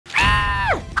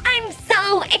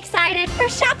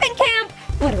winter shopping camp.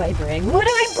 What do I bring? What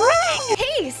do I bring?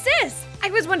 Hey, sis! I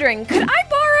was wondering, could I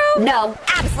borrow? No,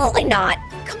 absolutely not.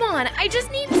 Come on, I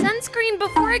just need sunscreen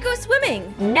before I go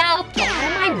swimming. No, get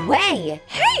out of my way.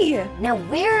 Hey! Now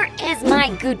where is my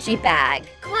Gucci bag?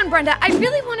 Come on, Brenda, I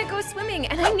really want to go swimming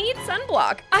and I need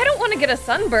sunblock. I don't want to get a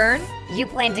sunburn. You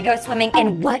plan to go swimming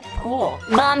in what pool?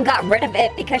 Mom got rid of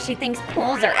it because she thinks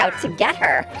pools are out to get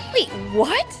her. Wait,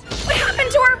 what? What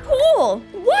happened to our pool?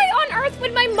 Why on earth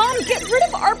would my mom get rid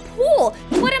of our pool?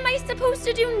 What am I supposed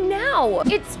to do now?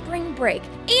 It's spring break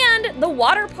and the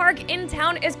water park in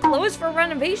town is closed for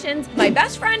renovations. My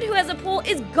best friend who has a pool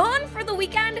is gone for the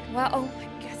weekend. Well,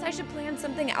 I guess I should plan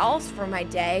something else for my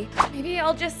day. Maybe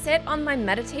I'll just sit on my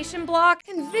meditation block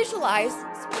and visualize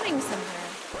swimming somewhere.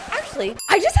 Actually,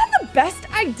 I just had the best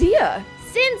idea.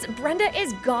 Since Brenda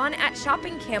is gone at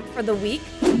shopping camp for the week,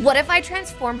 what if I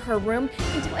transform her room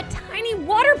into a tiny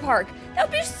water park? That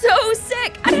would be so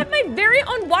sick. I'd have my very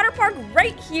own water park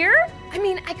right here. I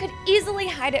mean, I could easily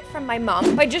hide it from my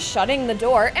mom by just shutting the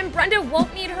door, and Brenda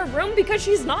won't need her room because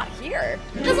she's not here.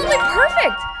 This will be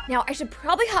perfect. Now, I should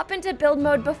probably hop into build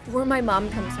mode before my mom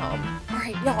comes home. All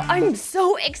right, y'all, I'm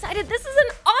so excited. This is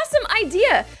an awesome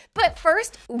idea. But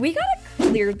first, we gotta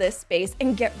clear this space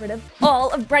and get rid of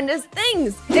all of Brenda's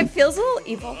things. It feels a little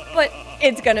evil, but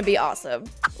it's gonna be awesome.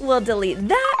 We'll delete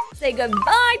that, say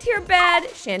goodbye to your bed,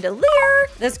 chandelier,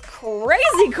 this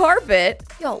crazy carpet.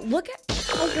 Yo, look at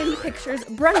how many pictures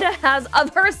Brenda has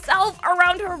of herself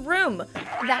around her room.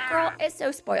 That girl is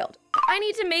so spoiled. I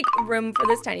need to make room for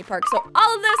this tiny park, so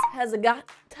all of this has got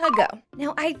to go.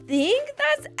 Now, I think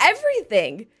that's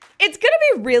everything. It's gonna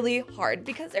be really hard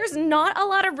because there's not a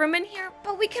lot of room in here,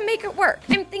 but we can make it work.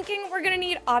 I'm thinking we're gonna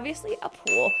need, obviously, a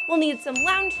pool. We'll need some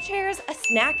lounge chairs, a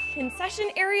snack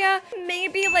concession area,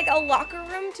 maybe like a locker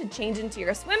room to change into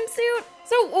your swimsuit.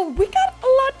 So we got a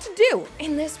lot to do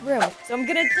in this room. So I'm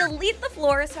gonna delete the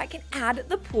floor so I can add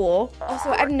the pool.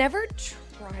 Also, I've never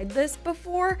tried this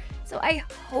before, so I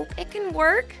hope it can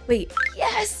work. Wait,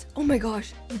 yes! Oh my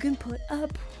gosh, you can put a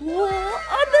pool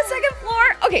on the second floor.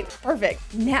 Okay,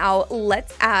 perfect. Now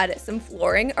let's add some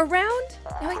flooring around.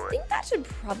 Now I think that should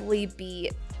probably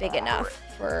be big enough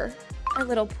for our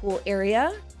little pool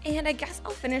area. And I guess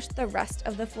I'll finish the rest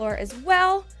of the floor as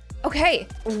well. Okay,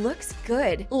 looks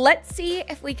good. Let's see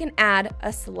if we can add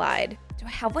a slide. Do I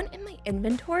have one in my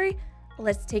inventory?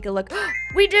 Let's take a look.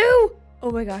 We do! Oh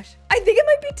my gosh. I think it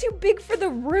might be too big for the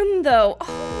room though.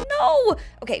 Oh no.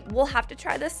 Okay, we'll have to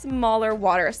try the smaller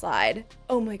water slide.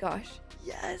 Oh my gosh.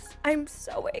 Yes, I'm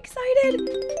so excited.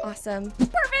 Awesome.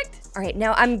 Perfect. All right,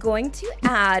 now I'm going to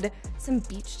add some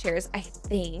beach chairs, I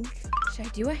think. Should I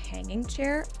do a hanging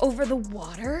chair over the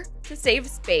water to save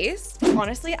space?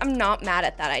 Honestly, I'm not mad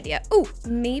at that idea. Oh,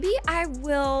 maybe I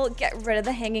will get rid of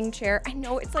the hanging chair. I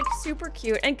know it's like super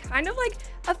cute and kind of like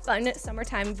a fun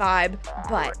summertime vibe,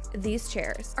 but these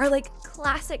chairs are like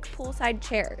classic poolside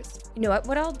chairs. You know what?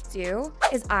 What I'll do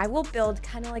is I will build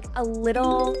kind of like a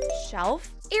little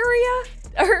shelf area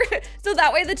so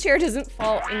that way the chair doesn't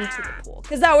fall into the pool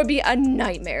because that would be a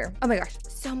nightmare. Oh my gosh,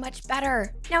 so much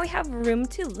better. Now we have room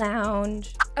to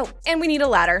lounge. Oh, and we need a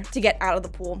ladder to get out of the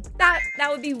pool. That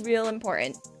would be real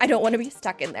important. I don't want to be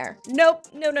stuck in there. Nope,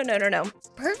 no.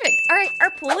 Perfect. All right,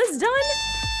 our pool is done.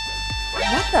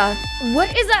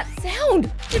 What is that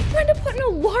sound? Did Brenda put an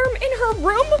alarm in her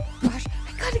room? Gosh,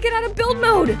 I gotta get out of build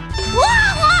mode.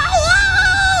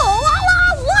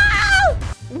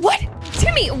 What?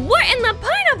 Timmy, what in the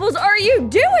pineapples are you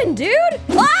doing, dude?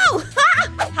 Oh,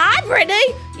 hi, Brittany.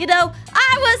 You know,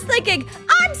 I was thinking,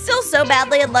 I'm still so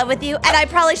madly in love with you, and I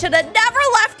probably should have never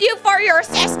left you for your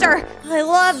sister. I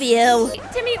love you. Hey,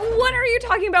 Timmy, what are you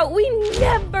talking about? We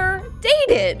never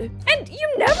dated. And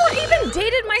you never even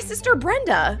dated my sister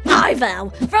Brenda. I vow,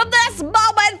 from this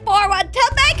moment forward,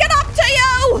 to make it up to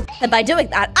you. And by doing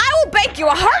that, I will bake you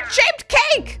a heart-shaped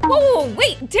cake. Whoa,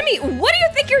 wait, Timmy, what do you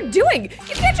think you're doing?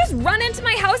 You can't just run into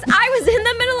my house. I was in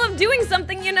the middle of doing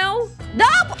something, you know?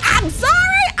 Nope, I'm sorry.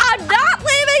 I'm not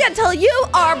leaving until you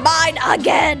are mine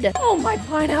again. Oh, my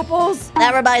pineapples.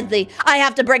 That reminds me, I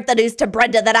have to break the news to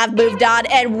Brenda that I've moved on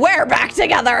and we're back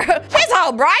together. She's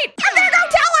home, right? And there, go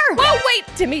tell her. Oh, wait,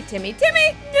 Timmy.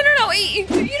 No, you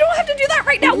don't have to do that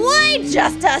right now. Wait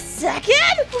just a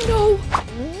second. Oh, no.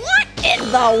 What in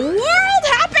the world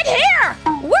happened here?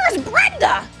 Where's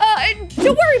Brenda?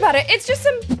 Don't worry about it. It's just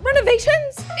some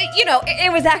renovations. You know,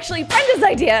 it was actually Brenda's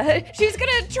idea. She was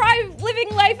gonna try living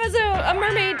life as a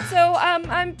mermaid, so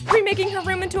I'm remaking her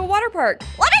room into a water park.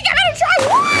 Let me give it a try.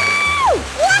 Woo!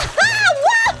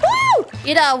 Woohoo!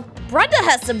 You know, Brenda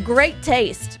has some great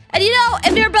taste. And you know,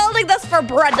 if you're building this for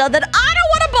Brenda, then I don't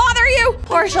want to bother you,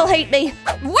 or she'll hate me.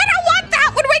 We don't want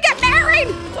that when we get married.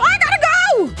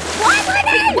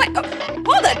 Wait,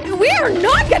 hold it. We are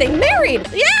not getting married.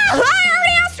 Yeah, I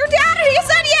already asked her dad and he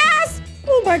said yes.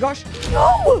 Oh my gosh,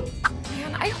 no.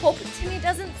 Man, I hope Timmy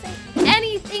doesn't say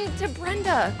anything to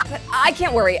Brenda. But I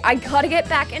can't worry. I gotta get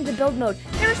back into build mode.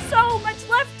 There's so much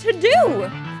left to do.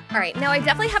 All right, now I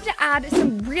definitely have to add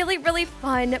some really, really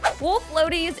fun pool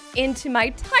floaties into my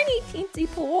tiny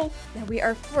teensy pool. Now we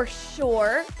are for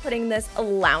sure putting this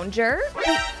lounger.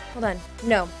 Wait, hold on.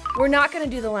 No, we're not gonna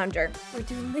do the lounger. We're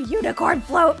doing the unicorn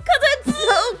float because it's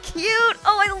so cute.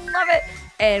 Oh, I love it.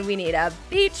 And we need a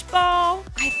beach ball.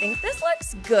 I think this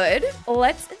looks good.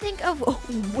 Let's think of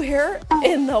where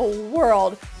in the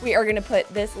world we are gonna put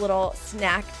this little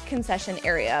snack concession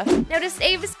area. Now to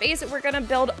save space, we're gonna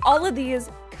build all of these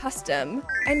custom,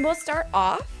 and we'll start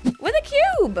off with a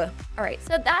cube. All right,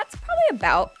 so that's probably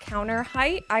about counter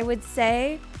height, I would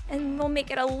say, and we'll make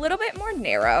it a little bit more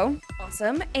narrow.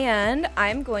 Awesome, and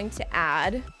I'm going to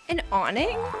add an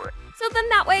awning. So then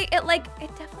that way it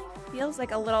definitely feels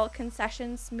like a little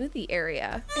concession smoothie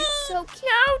area. It's so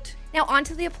cute. Now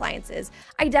onto the appliances.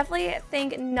 I definitely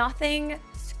think nothing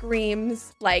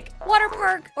screams like water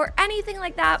park or anything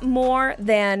like that more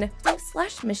than some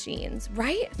slush machines,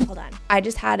 right? Hold on. I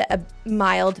just had a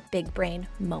mild big brain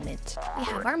moment. We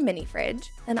have our mini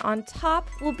fridge, and on top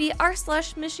will be our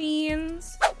slush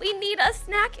machines. We need a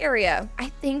snack area. I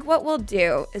think what we'll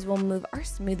do is we'll move our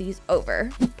smoothies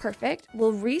over. Perfect.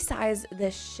 We'll resize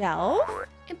this shelf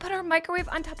and put our microwave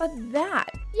on top of that.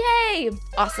 Yay!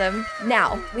 Awesome.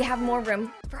 Now we have more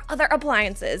room for other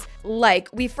appliances. Like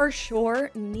we for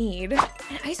sure need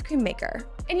an ice cream maker.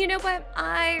 And you know what?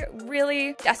 I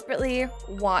really desperately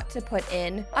want to put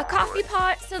in a coffee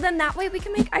pot so then that way we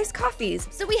can make iced coffees.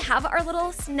 So we have our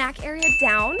little snack area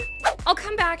down. I'll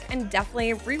come back and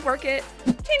definitely rework it,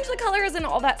 change the colors and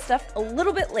all that stuff a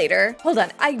little bit later. Hold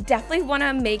on, I definitely want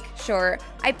to make sure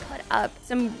I put up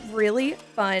some really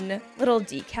fun little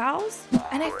decals.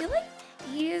 And I feel like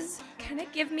these kind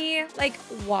of give me like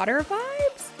water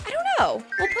vibes. I don't know.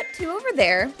 We'll put 2 over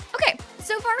there. Okay,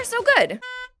 so far so good.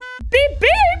 Beep,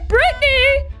 beep,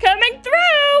 Brittany, coming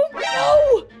through.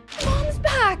 No, Mom's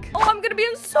back. Oh, I'm gonna be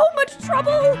in so much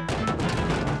trouble.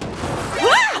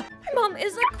 Ah! My mom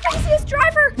is the craziest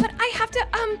driver, but I have to,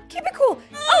 keep it cool.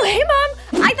 Oh, hey,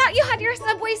 Mom. I thought you had your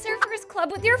Subway Surfers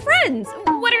Club with your friends.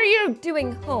 What are you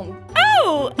doing home?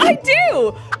 Oh, I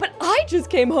do. But I just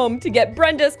came home to get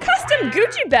Brenda's custom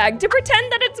Gucci bag to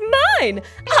pretend that it's mine.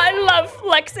 I love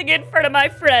flexing in front of my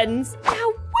friends. Now,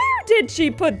 where did she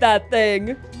put that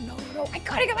thing? No, I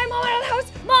gotta get my mom out of the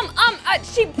house. Mom,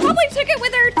 she probably took it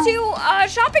with her to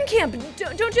shopping camp,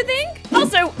 don't you think?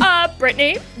 Also,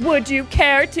 Brittany, would you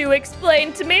care to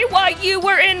explain to me why you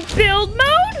were in build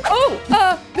mode?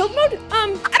 Oh, build mode? I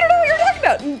don't know what you're talking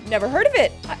about. Never heard of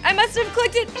it. I must have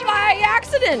clicked it by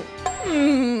accident.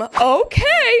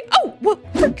 Okay. Oh, well,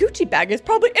 her Gucci bag is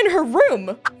probably in her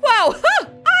room. Wow,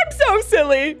 I'm so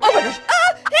silly. Oh my gosh.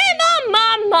 Hey,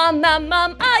 Mom,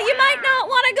 you might not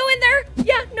want to go in there.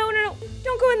 Yeah, no,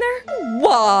 don't go in there.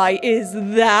 Why is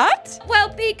that? Well,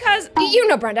 because, you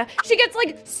know Brenda, she gets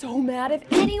like so mad if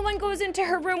anyone goes into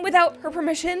her room without her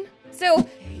permission. So,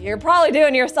 you're probably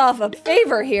doing yourself a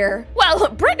favor here. Well,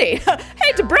 Brittany,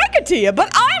 hate to break it to you, but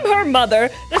I'm her mother.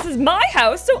 This is my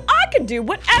house, so I can do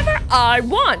whatever I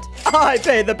want. I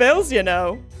pay the bills, you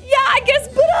know. Yeah, I guess,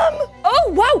 but oh,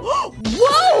 wow.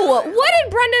 Whoa, what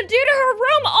did Brenda do to her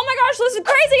room? Oh my gosh, this is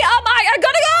crazy. I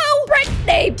gotta go.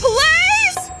 Brittany,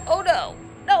 please. Oh no.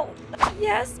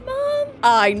 Yes, Mom?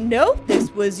 I know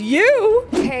this was you.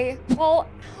 Okay, well,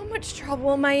 how much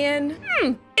trouble am I in?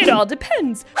 It all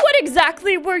depends. What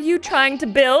exactly were you trying to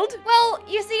build? Well,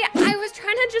 you see, I was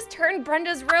trying to just turn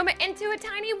Brenda's room into a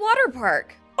tiny water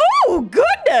park. Oh,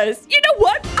 goodness. You know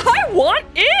what? I want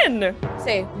in.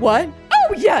 Say, what?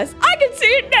 Oh, yes, I can see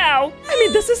it now. I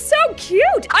mean, this is so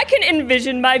cute. I can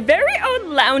envision my very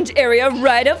own lounge area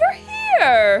right over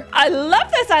here. I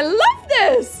love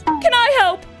this. Can I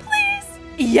help?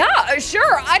 Yeah,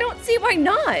 sure. I don't see why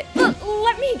not.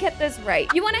 Let me get this right.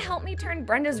 You want to help me turn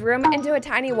Brenda's room into a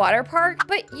tiny water park,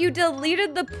 but you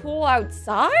deleted the pool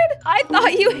outside? I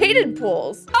thought you hated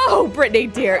pools. Oh, Brittany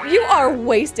dear, you are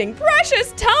wasting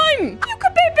precious time. You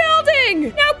could be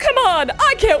building. Now, come on.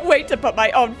 I can't wait to put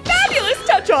my own fabulous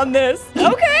touch on this.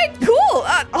 Okay, cool.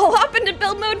 I'll hop into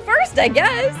build mode first, I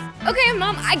guess. Okay,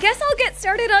 Mom, I guess I'll get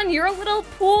started on your little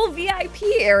pool VIP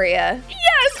area.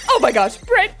 Yes! Oh my gosh,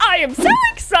 Britt, I am so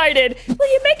excited.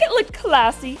 Will you make it look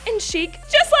classy and chic,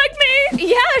 just like me?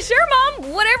 Yeah, sure,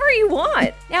 Mom. Whatever you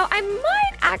want. Now, I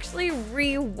might actually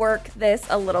rework this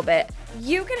a little bit.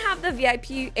 You can have the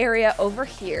VIP area over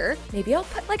here. Maybe I'll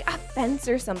put like a fence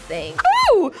or something.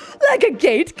 Oh, like a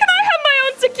gate? Can I have my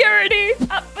own security.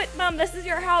 But Mom, this is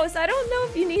your house. I don't know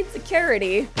if you need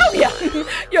security. Oh yeah,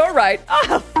 you're right.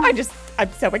 Oh,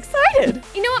 I'm so excited.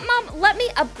 You know what, Mom? Let me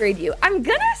upgrade you. I'm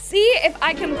gonna see if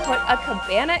I can put a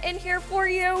cabana in here for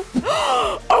you.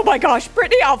 Oh my gosh,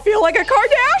 Brittany, I'll feel like a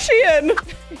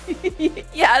Kardashian.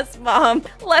 Yes, Mom.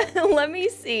 Let me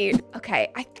see.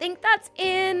 Okay, I think that's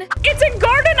in. It's in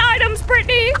garden items,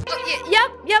 Brittany.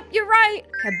 Yep, you're right.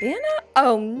 Cabana?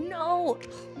 Oh no.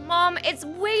 Mom, it's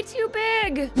way too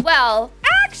big. Well,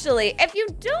 actually, if you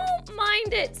don't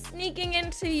mind it sneaking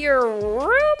into your room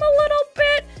a little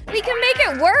bit, we can make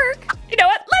it work. You know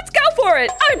what? Let's go for it.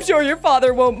 I'm sure your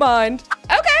father won't mind.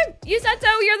 Okay, you said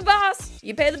so. You're the boss.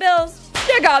 You pay the bills.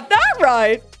 You got that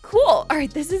right. Cool. All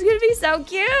right, this is gonna be so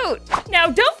cute. Now,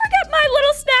 don't forget my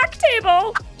little snack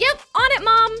table. Yep, on it,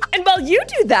 Mom. And while you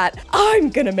do that, I'm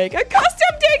gonna make a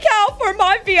custom decal for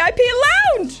my VIP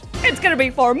lounge. It's gonna be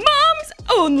for moms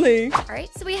only. All right,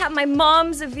 so we have my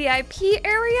mom's VIP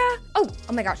area. Oh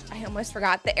my gosh, I almost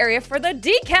forgot the area for the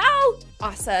decal.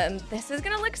 Awesome, this is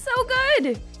gonna look so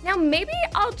good. Now maybe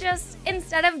I'll just,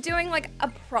 instead of doing like a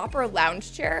proper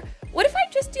lounge chair, what if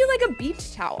I just do like a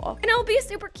beach towel? And it'll be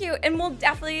super cute and will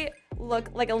definitely look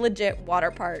like a legit water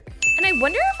park. And I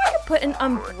wonder if I could put an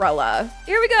umbrella.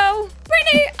 Here we go.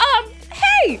 Brittany,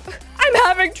 hey, I'm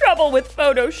having trouble with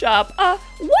Photoshop.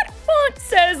 What font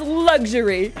says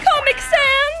luxury? Comic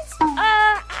Sans?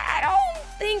 I don't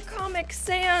think Comic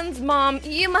Sans, Mom.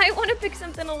 You might want to pick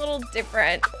something a little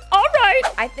different. All right.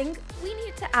 I think we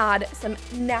need to add some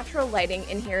natural lighting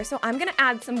in here, so I'm gonna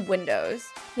add some windows.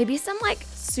 Maybe some like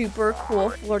super cool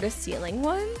floor to ceiling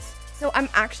ones. So I'm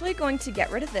actually going to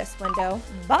get rid of this window.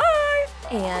 Bye!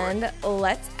 And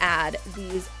let's add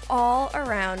these all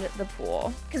around the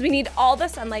pool because we need all the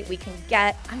sunlight we can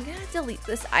get. I'm gonna delete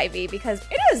this ivy because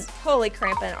it is totally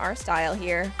cramping our style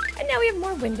here. And now we have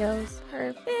more windows.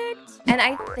 Perfect. And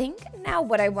I think now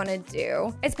what I want to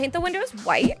do is paint the windows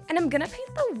white, and I'm gonna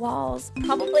paint the walls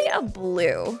probably a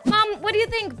blue. Mom, what do you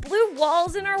think? Blue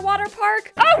walls in our water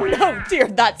park? Oh no, dear,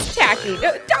 that's tacky.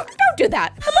 Don't do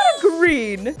that. How about a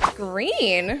green?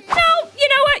 Green? No, you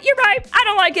know what? You're right. I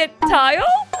don't like it. Tile?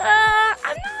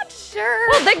 I'm not sure.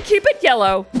 Well, then keep it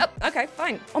yellow. Oh, okay,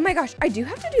 fine. Oh my gosh, I do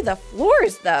have to do the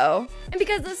floors though. And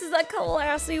because this is a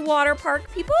classy water park,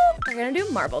 people are gonna do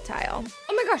marble tile.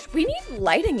 Oh my gosh, we need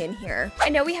lighting in here. I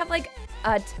know we have like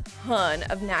a ton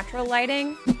of natural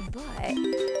lighting, but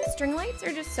string lights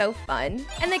are just so fun.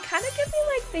 And they kind of give me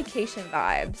like vacation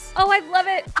vibes. Oh, I love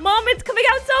it. Mom, it's coming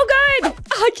out so good.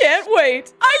 I can't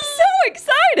wait. I'm so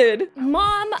excited.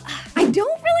 Mom, I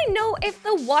don't really know if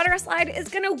the water slide is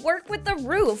gonna work with the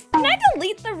roof. Can I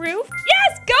delete the roof?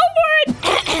 Yes, go for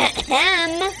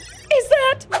it. Is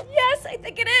that? Yes, I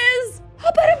think it is. How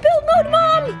about a build mode,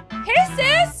 Mom? Hey,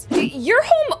 sis. You're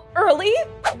home early?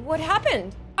 What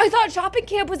happened? I thought shopping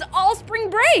camp was all spring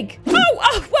break.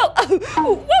 Well,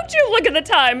 won't you look at the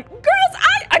time? Girls,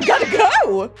 I gotta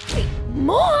go. Wait,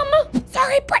 Mom?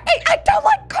 Sorry, Brittany, I don't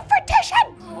like confrontation.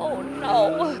 Oh,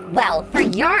 no. Well, for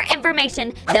your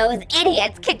information, those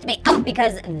idiots kicked me out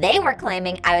because they were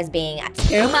claiming I was being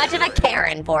too much of a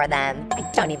Karen for them. I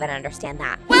don't even understand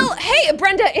that. Well, hey,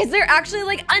 Brenda, is there actually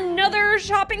like another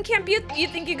shopping camp you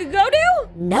think you could go to?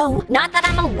 No, not that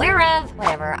I'm aware of.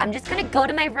 Whatever, I'm just gonna go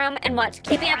to my room and watch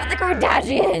Keeping Up with the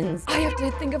Kardashians. I have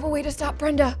to think of a way to stop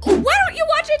Brenda. Why don't you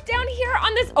watch it down here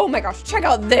on this? Oh my gosh, check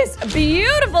out this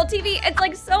beautiful TV. It's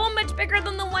like so much bigger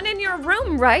than the one in your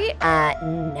room, right?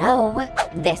 No.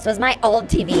 This was my old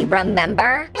TV,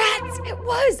 remember? Rats, it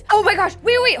was. Oh my gosh,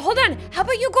 wait, hold on. How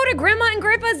about you go to Grandma and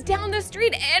Grandpa's down the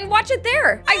street and watch it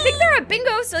there? I think they're at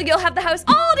bingo, so you'll have the house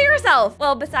all to yourself.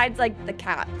 Well, besides like the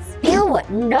cats. Ew,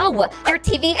 no. Their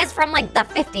TV is from like the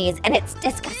 50s and it's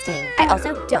disgusting. I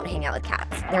also don't hang out with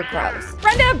cats. They're gross.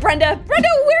 Brenda,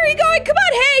 where are you going? Come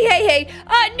on, hey.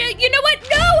 No, you know what?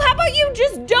 No, how about you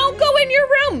just don't go in your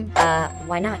room?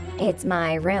 Why not? It's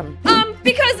my room.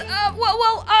 Because,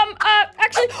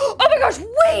 actually, oh my gosh,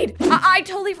 wait! I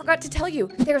totally forgot to tell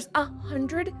you. There's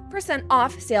 100%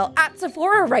 off sale at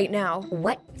Sephora right now.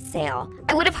 What sale?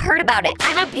 I would have heard about it.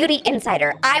 I'm a beauty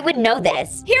insider. I would know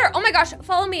this. Here, oh my gosh,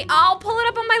 follow me. I'll pull it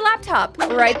up on my laptop.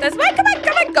 Right this way, come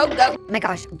on, go. Oh my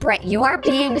gosh, Brett, you are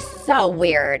being so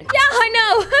weird. Yeah, I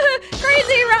know.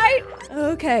 Crazy, right?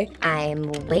 Okay.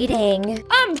 I'm waiting.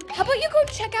 How about you go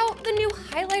check out the new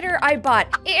highlighter I bought?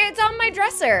 It's on my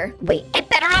dresser. Wait, it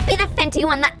better not be the Fenty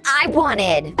one that I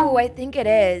wanted. Oh, I think it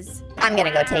is. I'm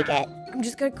gonna go take it. I'm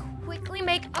just gonna quickly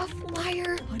make a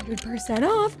flyer. 100%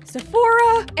 off.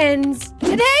 Sephora ends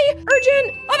today.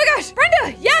 Urgent. Oh my gosh,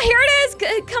 Brenda. Yeah, here it is.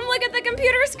 Come look at the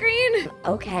computer screen.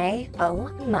 Okay. Oh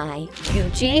my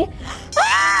Gucci.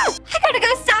 Ah! I got time to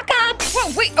go stock up.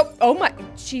 Whoa, wait, oh my,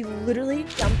 she literally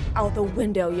jumped out the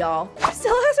window, y'all.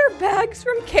 Still has her bags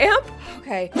from camp.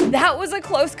 Okay, that was a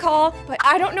close call, but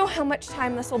I don't know how much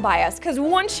time this will buy us, because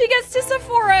once she gets to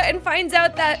Sephora and finds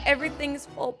out that everything's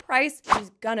full price, she's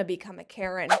gonna become a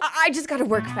Karen. I just gotta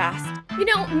work fast. You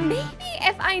know, maybe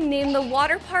if I name the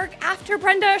water park after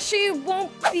Brenda, she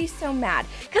won't be so mad,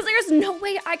 because there's no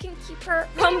way I can keep her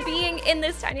from being in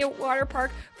this tiny water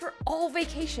park for all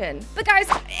vacation. But guys,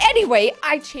 anyway,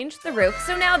 I changed the roof,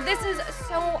 so now this is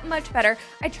so much better.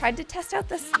 I tried to test out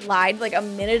the slide like a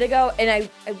minute ago, and I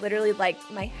literally, like,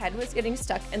 my head was getting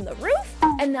stuck in the roof,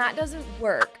 and that doesn't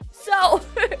work. So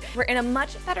we're in a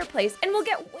much better place, and we'll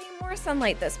get way more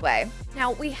sunlight this way.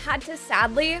 Now, we had to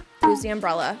sadly lose the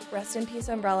umbrella. Rest in peace,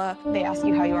 umbrella. They ask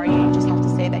you how you are, you just have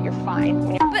to say that you're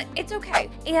fine. But it's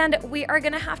okay. And we are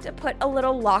gonna have to put a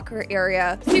little locker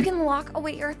area so you can lock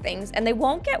away your things and they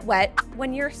won't get wet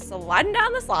when you're sliding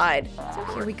down the slide. So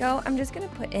here we go. I'm just gonna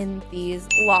put in these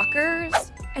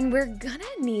lockers, and we're gonna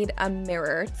need a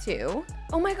mirror too.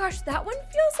 Oh my gosh, that one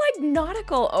feels like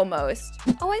nautical almost.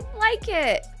 Oh, I like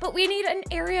it. But we need an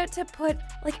area to put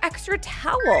like extra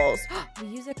towels. We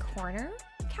use a corner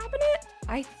cabinet?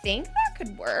 I think that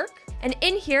could work. And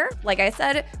in here, like I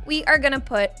said, we are gonna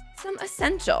put some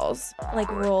essentials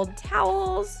like rolled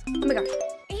towels. Oh my gosh.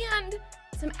 And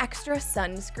some extra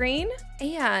sunscreen,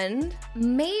 and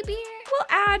maybe we'll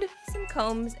add some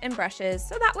combs and brushes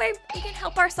so that way we can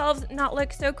help ourselves not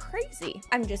look so crazy.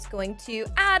 I'm just going to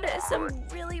add some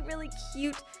really, really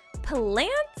cute plants.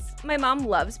 My mom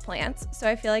loves plants, so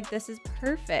I feel like this is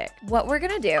perfect. What we're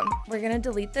gonna do, we're gonna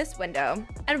delete this window,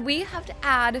 and we have to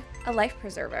add a life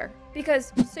preserver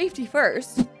because safety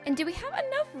first. And do we have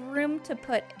enough room to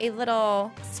put a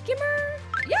little skimmer?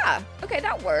 Yeah, okay,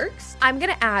 that works. I'm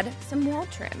gonna add some wall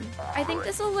trim. I think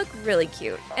this will look really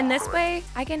cute. And this way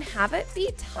I can have it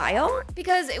be tile,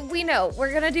 because we know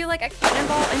we're gonna do like a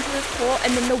cannonball into this pool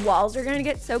and then the walls are gonna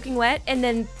get soaking wet, and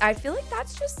then I feel like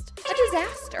that's just a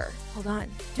disaster. Hold on,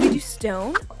 do we do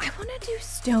stone? I wanna do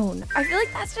stone. I feel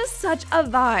like that's just such a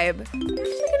vibe. I'm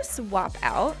actually gonna swap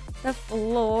out the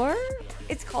floor.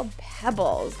 It's called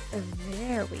pebbles.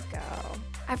 There we go.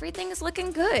 Everything is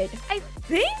looking good. I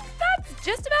think that's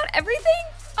just about everything.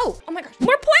 Oh my gosh,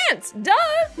 more plants, duh.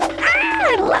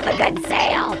 I love a good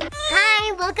sale.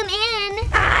 Hi, welcome in.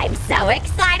 I'm so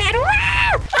excited. Woo!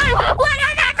 I want one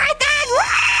of everything.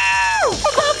 Woo!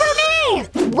 Go for me.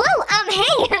 Whoa,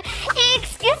 hey,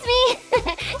 excuse me.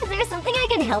 Is there something I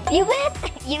can help you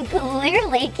with? You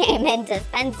clearly came in to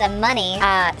spend some money.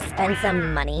 Spend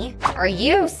some money? Are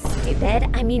you stupid?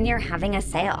 I mean, you're having a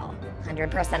sale.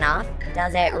 100% off?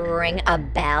 Does it ring a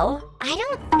bell? I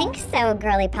don't think so,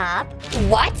 Girly Pop.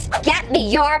 What? Get me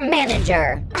your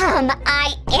manager.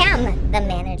 I am the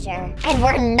manager, and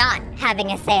we're not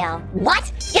having a sale. What?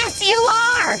 Yes, you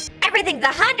are! Everything's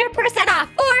 100% off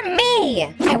for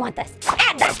me! I want this,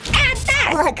 and this, and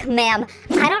this! Look, ma'am,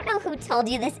 I don't know who told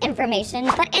you this information,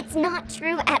 but it's not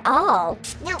true at all.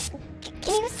 Now,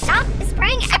 can you stop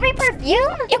spraying every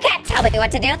perfume? You can't tell me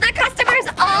what to do. The customer's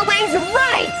always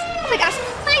right! Oh my gosh,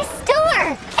 my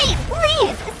store! Hey,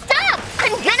 please, stop!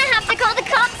 I'm gonna have to call the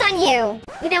cops on you.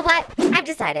 You know what? I've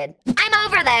decided. I'm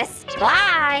over this.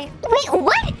 Bye. Wait,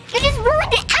 what? You just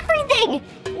ruined everything!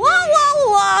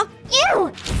 Whoa!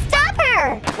 You! Stop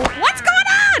her! What's going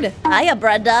on? Hiya,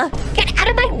 Brenda. Get out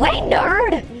of my way,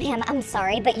 nerd! Ma'am, I'm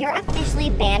sorry, but you're officially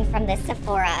banned from this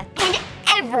Sephora. And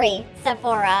every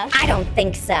Sephora. I don't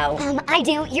think so. I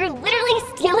do. You're literally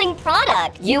stealing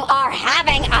product. You are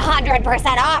having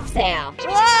 100% off sale.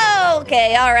 Whoa,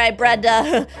 okay, all right,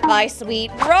 Brenda. My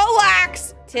sweet,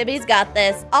 relax. Timmy's got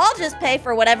this. I'll just pay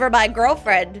for whatever my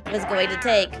girlfriend was going to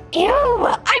take. Ew,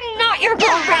 I'm not your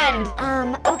girlfriend.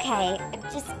 Okay,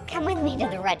 just come with me to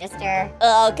the register.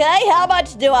 Okay, how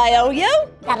much do I owe you?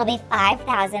 That'll be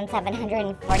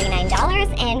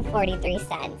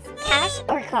 $5,749.43. Cash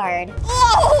or card?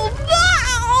 Oh,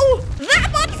 no! That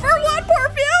much for one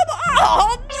perfume?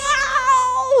 Oh,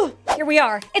 no! Here we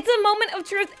are. It's a moment of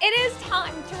truth. It is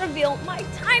time to reveal my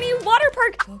tiny water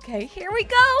park. Okay, here we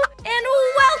go. And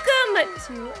welcome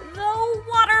to the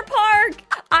water park.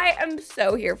 I am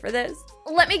so here for this.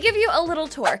 Let me give you a little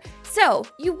tour. So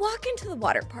you walk into the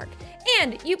water park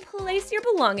and you place your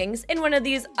belongings in one of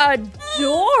these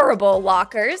adorable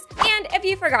lockers. And if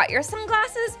you forgot your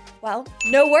sunglasses, well,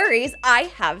 no worries, I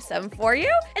have some for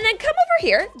you. And then come over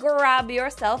here, grab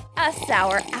yourself a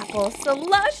sour apple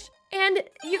slush, and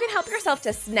you can help yourself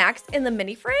to snacks in the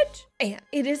mini fridge. And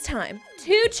it is time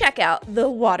to check out the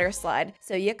water slide.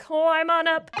 So you climb on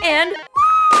up and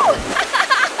woo!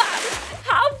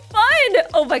 Have fun! fun!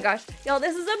 Oh my gosh, y'all,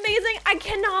 this is amazing. I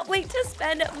cannot wait to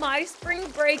spend my spring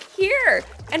break here.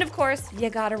 And of course, you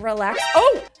gotta relax.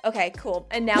 Oh, okay, cool.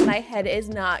 And now my head is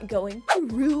not going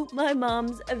through my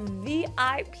mom's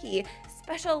VIP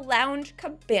special lounge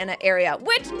cabana area,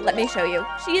 which, let me show you,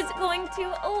 she's going to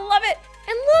love it.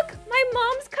 And look, my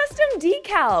mom's custom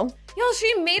decal. Y'all,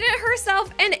 she made it herself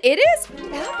and it is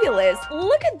fabulous.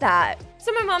 Look at that.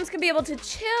 So my mom's gonna be able to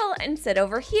chill and sit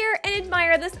over here and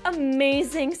admire this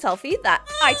amazing selfie that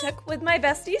I took with my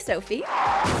bestie, Sophie.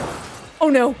 Oh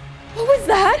no, what was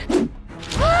that?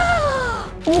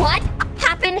 What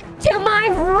happened to my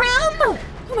room?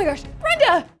 Oh my gosh,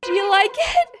 Brenda, do you like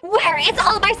it? Where is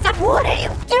all my stuff? What did you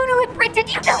do to it, Brenda?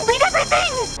 Did you delete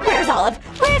everything? Where's Olive?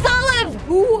 Where's Olive?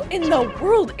 Who in the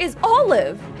world is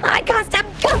Olive? My custom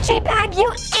Gucci bag, you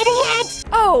idiot!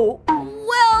 Oh,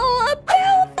 well,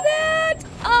 about that,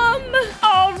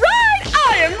 all right,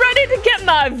 I am ready to get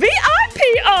my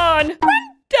VIP on.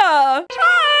 Brenda,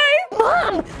 hi.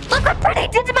 Mom, look what Brittany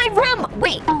did to my room.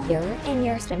 Wait, you're in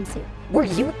your swimsuit. Were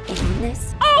you in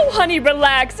this? Oh, honey,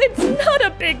 relax. It's not a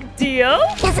big deal.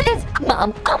 Yes, it is.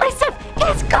 Mom, all my stuff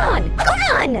is gone.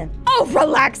 Gone. Oh,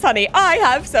 relax, honey. I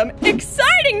have some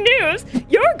exciting news.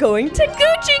 You're going to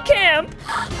Gucci camp.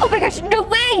 Oh my gosh, no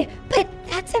way. But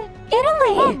that's in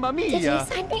Italy. Mamma mia. Did you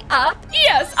sign me up?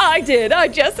 Yes, I did. I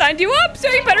just signed you up, so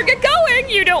you better get going.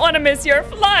 You don't want to miss your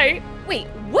flight. Wait,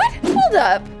 what? Hold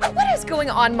up. What is going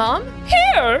on, Mom?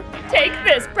 Here, take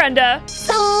this, Brenda.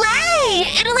 Slay!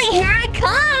 Italy, here I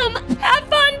come. Have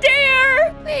fun,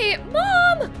 dear. Wait,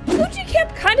 Mom, Gucci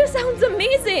camp kind of sounds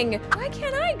amazing. Why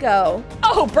can't I go?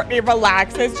 Oh, Brittany,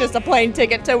 relax. It's just a plane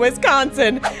ticket to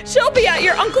Wisconsin. She'll be at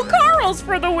your Uncle Carl's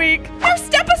for the week. Now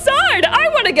step aside. I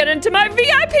want to get into my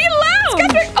VIP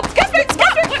lounge. Excuse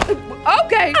me.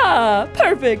 Okay. Ah,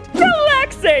 perfect.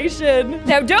 Relaxation.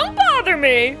 Now don't bother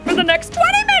me. For the next 20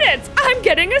 minutes, I'm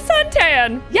getting a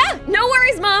suntan. Yeah, no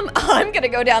worries, Mom. I'm gonna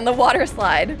go down the water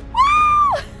slide.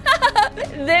 Woo!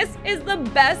 This is the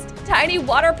best tiny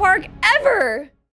water park ever.